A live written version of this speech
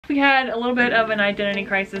we had a little bit of an identity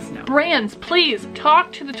crisis. No. Brands, please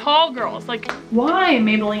talk to the tall girls. Like, why,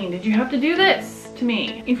 Maybelline, did you have to do this to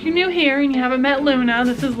me? If you're new here and you haven't met Luna,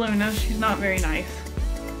 this is Luna. She's not very nice.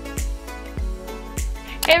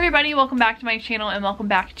 Hey everybody, welcome back to my channel and welcome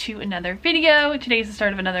back to another video. Today's the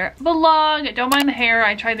start of another vlog. Don't mind the hair,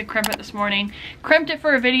 I tried to crimp it this morning. Crimped it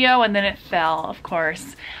for a video and then it fell, of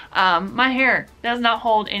course. My hair does not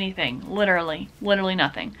hold anything, literally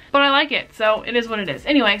nothing. But I like it, so it is what it is.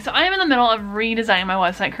 Anyway, so I am in the middle of redesigning my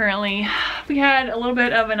website currently. We had a little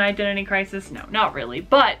bit of an identity crisis. No, not really,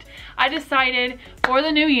 but I decided for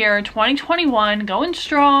the new year, 2021, going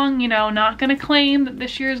strong, you know, not gonna claim that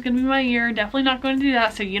this year is gonna be my year. Definitely not going to do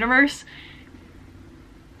that. So universe,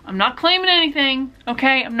 I'm not claiming anything,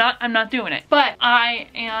 okay? I'm not doing it. But I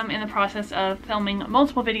am in the process of filming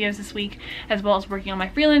multiple videos this week, as well as working on my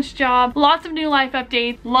freelance job. Lots of new life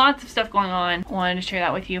updates, lots of stuff going on. I wanted to share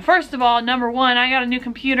that with you. First of all, number one, I got a new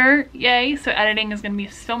computer, yay. So editing is gonna be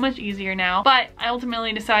so much easier now. But I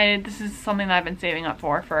ultimately decided this is something that I've been saving up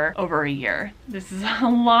for over a year. This is a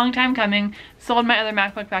long time coming. Sold my other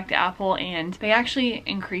MacBook back to Apple and they actually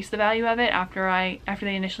increased the value of it after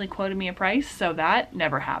they initially quoted me a price. So that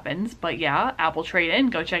never happens. But yeah, Apple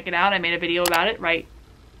trade-in, go check it out. I made a video about it right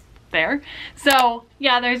there. So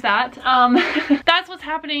yeah, there's that. That's what's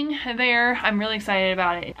happening there. I'm really excited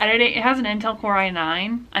about it. It has an Intel Core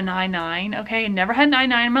i9, an i9, okay? Never had an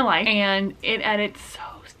i9 in my life and it edits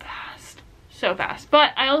so fast.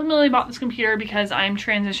 But I ultimately bought this computer because I'm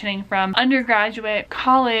transitioning from undergraduate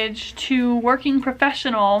college to working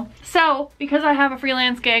professional. So because I have a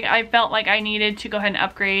freelance gig, I felt like I needed to go ahead and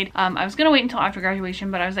upgrade. I was gonna wait until after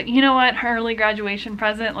graduation, but I was like, you know what, early graduation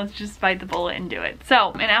present, let's just bite the bullet and do it.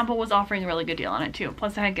 So, and Apple was offering a really good deal on it too.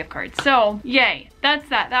 Plus I had gift cards. So yay, that's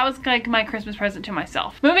that. That was like my Christmas present to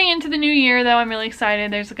myself. Moving into the new year though, I'm really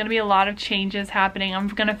excited. There's gonna be a lot of changes happening. I'm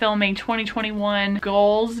gonna film a 2021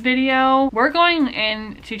 goals video. We're going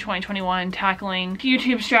into 2021 tackling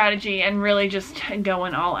YouTube strategy and really just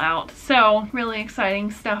going all out. So really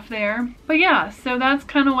exciting stuff there. But yeah, so that's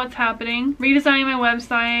kind of what's happening. Redesigning my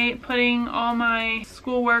website, putting all my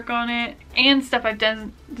schoolwork on it and stuff I've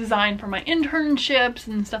designed for my internships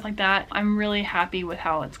and stuff like that. I'm really happy with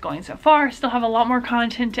how it's going so far. Still have a lot more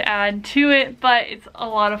content to add to it, but it's a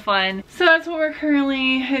lot of fun. So that's what we're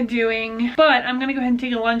currently doing. But I'm gonna go ahead and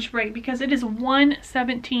take a lunch break because it is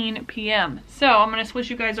 1:17 p.m. So I'm gonna switch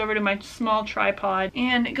you guys over to my small tripod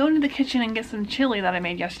and go into the kitchen and get some chili that I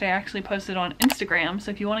made yesterday. I actually posted on Instagram.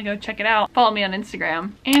 So if you wanna go check it out, follow me on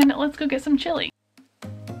Instagram and let's go get some chili.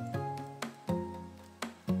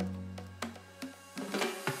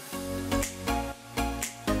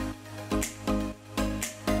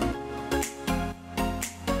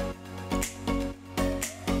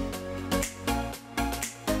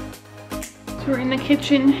 So we're in the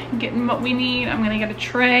kitchen getting what we need. I'm gonna get a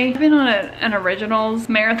tray. I've been on an originals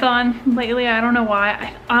marathon lately. I don't know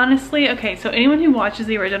why. Honestly, okay, so anyone who watches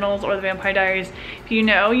the originals or the Vampire Diaries, if you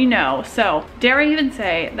know, you know. So dare I even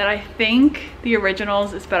say that I think the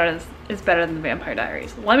originals is better than the Vampire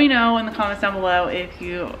Diaries. Let me know in the comments down below if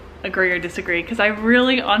you agree or disagree, because I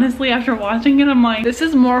really, honestly, after watching it, I'm like, this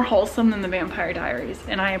is more wholesome than the Vampire Diaries,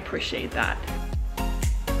 and I appreciate that.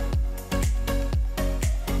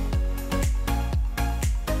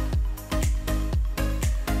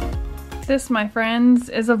 This, my friends,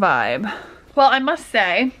 is a vibe. Well, I must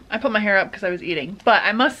say, I put my hair up because I was eating, but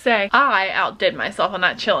I must say I outdid myself on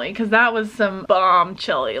that chili because that was some bomb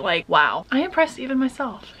chili. Like, wow. I impressed even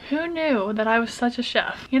myself. Who knew that I was such a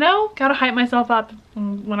chef? You know, gotta hype myself up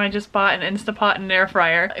when I just bought an Instapot and an air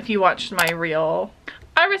fryer. If you watched my reel,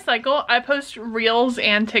 I recycle. I post reels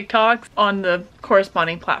and TikToks on the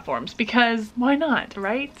corresponding platforms because why not,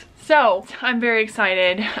 right? So I'm very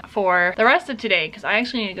excited for the rest of today because I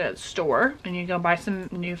actually need to go to the store. I need to go buy some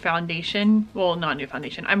new foundation. Well, not new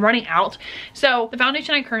foundation. I'm running out. So the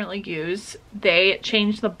foundation I currently use, they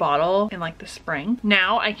changed the bottle in like the spring.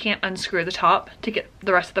 Now I can't unscrew the top to get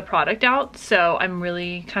the rest of the product out. So I'm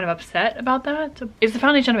really kind of upset about that. It's the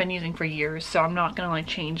foundation I've been using for years. So I'm not gonna like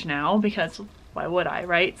change now because why would I,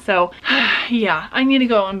 right? So yeah, I need to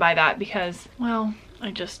go and buy that because, well, I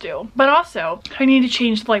just do. But also, I need to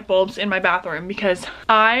change the light bulbs in my bathroom because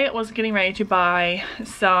I was getting ready to buy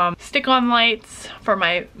some stick-on lights for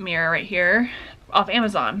my mirror right here off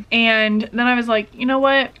Amazon. And then I was like, you know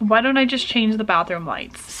what? Why don't I just change the bathroom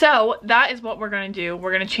lights? So that is what we're gonna do.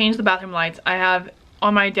 We're gonna change the bathroom lights. I have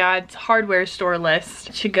on my dad's hardware store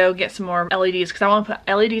list to go get some more LEDs because I want to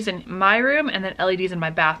put LEDs in my room and then LEDs in my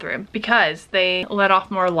bathroom because they let off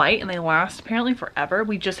more light and they last apparently forever.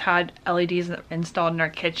 We just had LEDs installed in our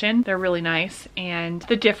kitchen. They're really nice and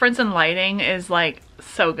the difference in lighting is like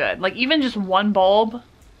so good. Like even just one bulb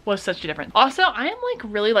was such a difference. Also, I am like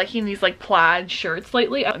really liking these like plaid shirts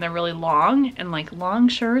lately, and they're really long, and like long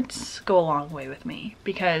shirts go a long way with me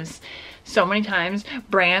because so many times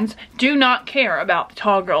brands do not care about the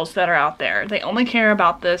tall girls that are out there. They only care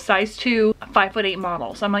about the size 2, 5'8"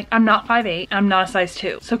 models. I'm like, I'm not 5'8", I'm not a size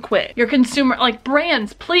 2, so quit. Your consumer, like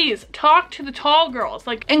brands, please talk to the tall girls.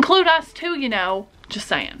 Like include us too, you know, just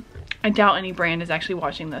saying. I doubt any brand is actually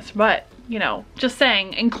watching this, but you know, just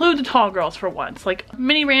saying, include the tall girls for once. Like,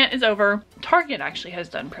 mini rant is over. Target actually has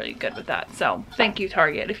done pretty good with that, so thank you,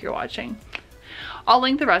 Target, if you're watching. I'll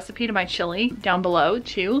link the recipe to my chili down below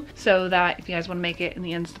too, so that if you guys want to make it in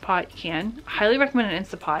the Instapot, you can. I highly recommend an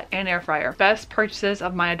Instapot and air fryer. Best purchases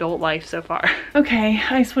of my adult life so far. Okay,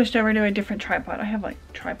 I switched over to a different tripod. I have like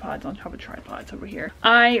tripods on top of tripods over here.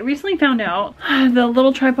 I recently found out the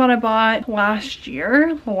little tripod I bought last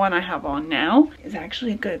year, the one I have on now, is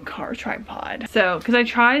actually a good car tripod. So, because I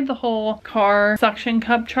tried the whole car suction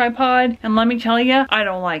cup tripod, and let me tell you, I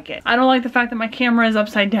don't like it. I don't like the fact that my camera is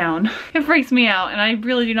upside down. It freaks me out, and I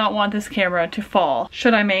really do not want this camera to fall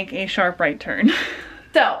should I make a sharp right turn.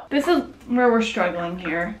 So, this is where we're struggling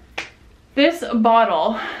here. This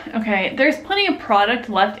bottle, okay, there's plenty of product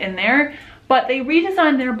left in there, but they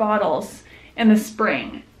redesigned their bottles in the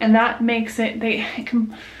spring, and that makes it,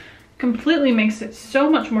 completely makes it so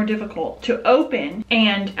much more difficult to open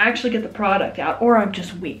and actually get the product out, or I'm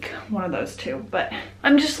just weak, one of those two. But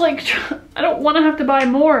I'm just like, I don't want to have to buy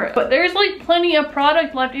more, but there's like plenty of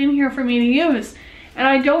product left in here for me to use, and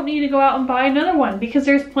I don't need to go out and buy another one because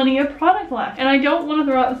there's plenty of product left, and I don't want to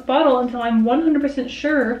throw out this bottle until I'm 100%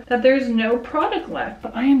 sure that there's no product left.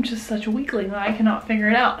 But I am just such a weakling that I cannot figure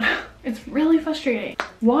it out. It's really frustrating.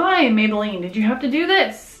 Why, Maybelline, did you have to do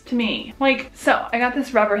this to me? Like, so I got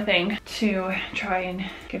this rubber thing to try and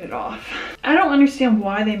get it off. I don't understand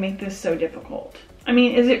why they make this so difficult. I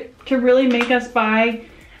mean, is it to really make us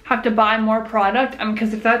have to buy more product? I mean,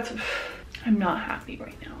 because if that's, I'm not happy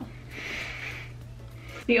right now.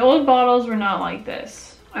 The old bottles were not like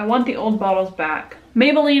this. I want the old bottles back.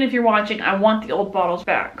 Maybelline, if you're watching, I want the old bottles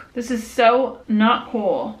back. This is so not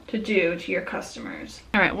cool to do to your customers.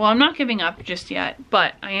 All right, well, I'm not giving up just yet,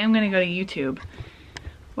 but I am gonna go to YouTube.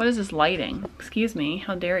 What is this lighting? Excuse me,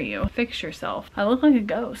 how dare you? Fix yourself. I look like a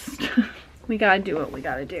ghost. We gotta do what we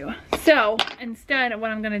gotta do. So instead,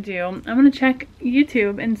 what I'm gonna do, I'm gonna check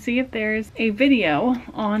YouTube and see if there's a video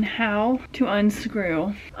on how to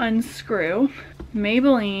unscrew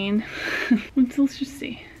Maybelline. Let's just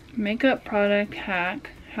see. Makeup product hack,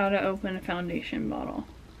 how to open a foundation bottle.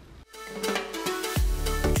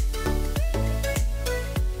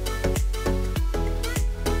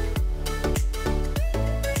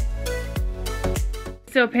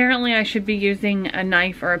 So apparently I should be using a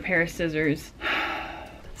knife or a pair of scissors.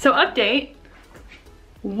 So update,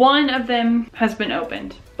 one of them has been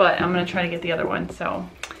opened, but I'm gonna try to get the other one, so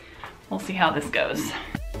we'll see how this goes.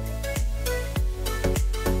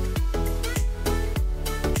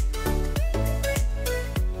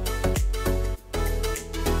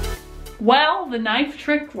 Well, the knife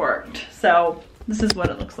trick worked, so this is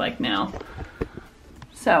what it looks like now.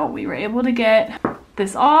 So we were able to get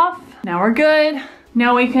this off. Now we're good.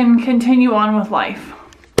 Now we can continue on with life.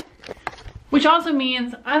 Which also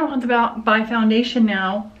means I don't have to buy foundation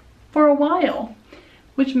now for a while,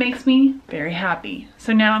 which makes me very happy.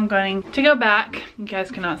 So now I'm going to go back, you guys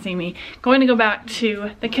cannot see me, going to go back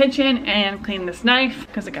to the kitchen and clean this knife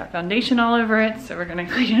because it got foundation all over it. So we're gonna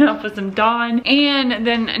clean it up with some Dawn. And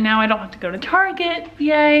then now I don't have to go to Target,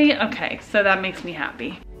 yay. Okay, so that makes me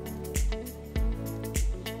happy.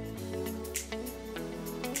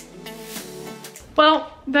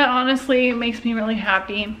 Well, that honestly makes me really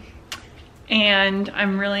happy. And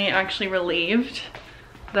I'm really actually relieved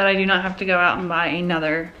that I do not have to go out and buy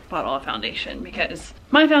another bottle of foundation, because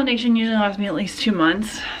my foundation usually lasts me at least 2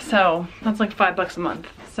 months. So that's like $5 a month.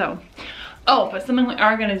 So, oh, but something we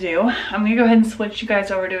are gonna do, I'm gonna go ahead and switch you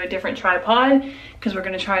guys over to a different tripod because we're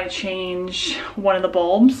gonna try to change one of the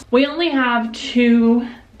bulbs. We only have 2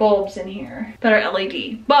 bulbs in here that are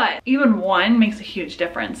LED, but even one makes a huge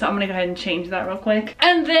difference. So I'm gonna go ahead and change that real quick.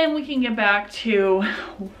 And then we can get back to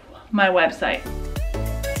my website.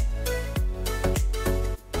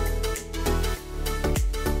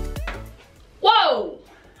 Whoa,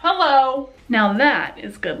 hello. Now that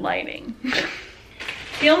is good lighting.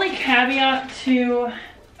 The only caveat to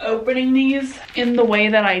opening these in the way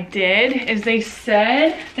that I did is they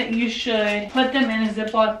said that you should put them in a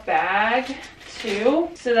Ziploc bag too,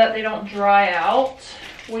 so that they don't dry out,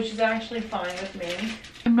 which is actually fine with me.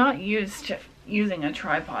 I'm not used to using a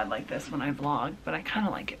tripod like this when I vlog, but I kind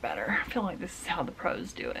of like it better. I feel like this is how the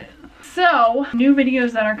pros do it. So, new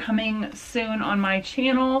videos that are coming soon on my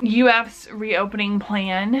channel. UF's reopening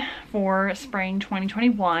plan for spring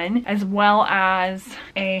 2021, as well as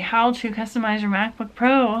a how to customize your MacBook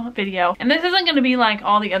Pro video. And this isn't going to be like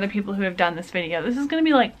all the other people who have done this video. This is going to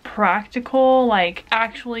be like practical, like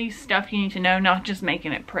actually stuff you need to know, not just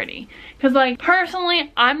making it pretty. Because like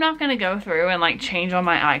personally, I'm not going to go through and like change all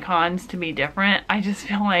my icons to be different. I just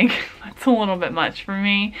feel like that's a little bit much for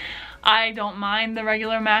me. I don't mind the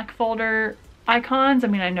regular Mac folder icons. I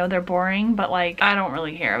mean, I know they're boring, but like I don't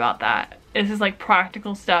really care about that. This is like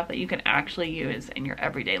practical stuff that you can actually use in your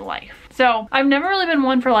everyday life. So I've never really been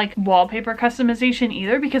one for like wallpaper customization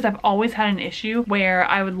either, because I've always had an issue where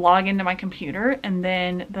I would log into my computer and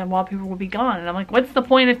then the wallpaper would be gone. And I'm like, what's the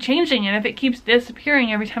point of changing it if it keeps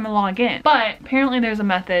disappearing every time I log in? But apparently there's a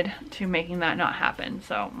method to making that not happen.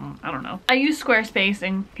 So I don't know. I use Squarespace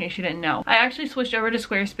in case you didn't know. I actually switched over to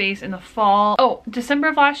Squarespace in the fall. Oh, December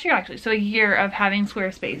of last year actually. So a year of having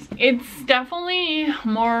Squarespace. It's definitely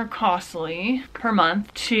more costly per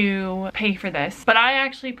month to pay for this, but I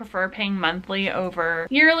actually prefer paying monthly over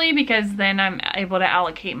yearly because then I'm able to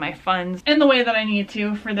allocate my funds in the way that I need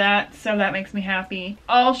to for that, so that makes me happy.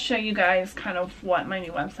 I'll show you guys kind of what my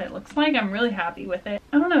new website looks like. I'm really happy with it.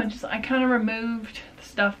 I don't know, just I kind of removed the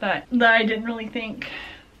stuff that I didn't really think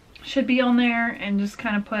should be on there and just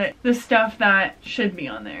kind of put the stuff that should be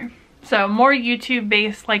on there. So more YouTube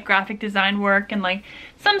based like graphic design work and like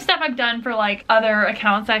some stuff I've done for like other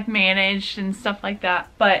accounts I've managed and stuff like that,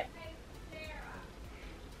 but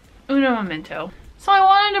uno momento. So I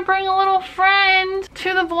wanted to bring a little friend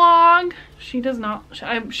to the vlog. She does not,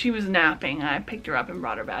 she was napping. I picked her up and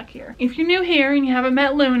brought her back here. If you're new here and you haven't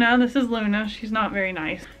met Luna, this is Luna. She's not very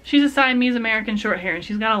nice. She's a Siamese American short hair and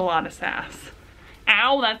she's got a lot of sass.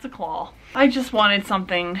 Ow, that's a claw. I just wanted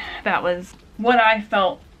something that was what I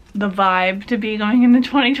felt the vibe to be going into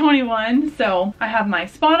 2021. So I have my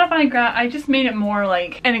Spotify graph. I just made it more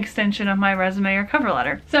like an extension of my resume or cover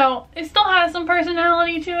letter. So it still has some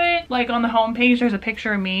personality to it. Like on the home page, there's a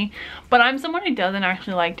picture of me, but I'm someone who doesn't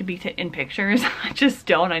actually like to be in pictures. I just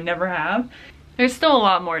don't. I never have. There's still a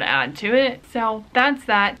lot more to add to it. So that's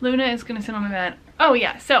that. Luna is gonna sit on my bed. Oh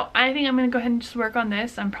yeah, so I think I'm gonna go ahead and just work on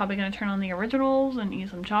this. I'm probably gonna turn on the originals and eat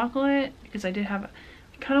some chocolate because I did have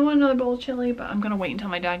kind of want another bowl of chili, but I'm gonna wait until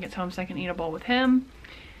my dad gets home so I can eat a bowl with him.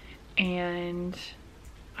 And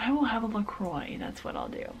I will have a LaCroix. That's what I'll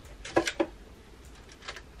do.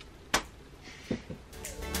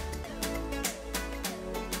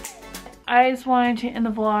 I just wanted to end the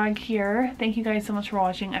vlog here. Thank you guys so much for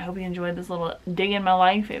watching. I hope you enjoyed this little dig in my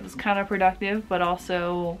life. It was kind of productive, but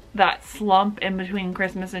also that slump in between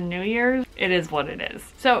Christmas and New Year's. It is what it is.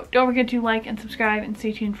 So don't forget to like and subscribe and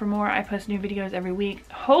stay tuned for more. I post new videos every week.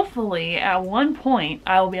 Hopefully at one point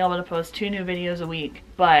I will be able to post 2 new videos a week,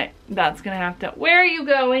 but that's gonna have to, where are you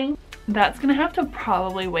going? That's gonna have to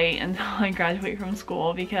probably wait until I graduate from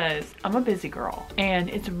school because I'm a busy girl and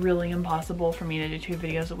it's really impossible for me to do 2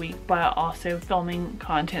 videos a week, but also filming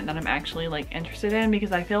content that I'm actually like interested in,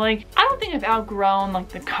 because I feel like I don't think I've outgrown like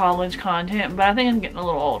the college content, but I think I'm getting a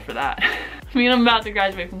little old for that. I mean, I'm about to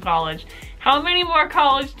graduate from college. How many more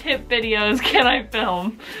college tip videos can I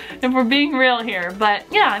film if we're being real here? But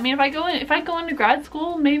yeah, I mean, if I go into grad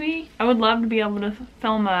school, maybe I would love to be able to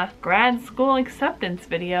film a grad school acceptance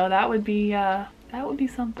video. That would be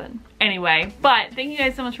something. Anyway, but thank you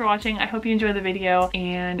guys so much for watching. I hope you enjoyed the video,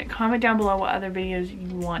 and comment down below what other videos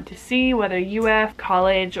you want to see, whether UF,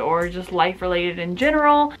 college, or just life related in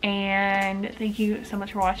general. And thank you so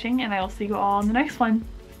much for watching, and I will see you all in the next one.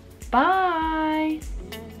 Bye!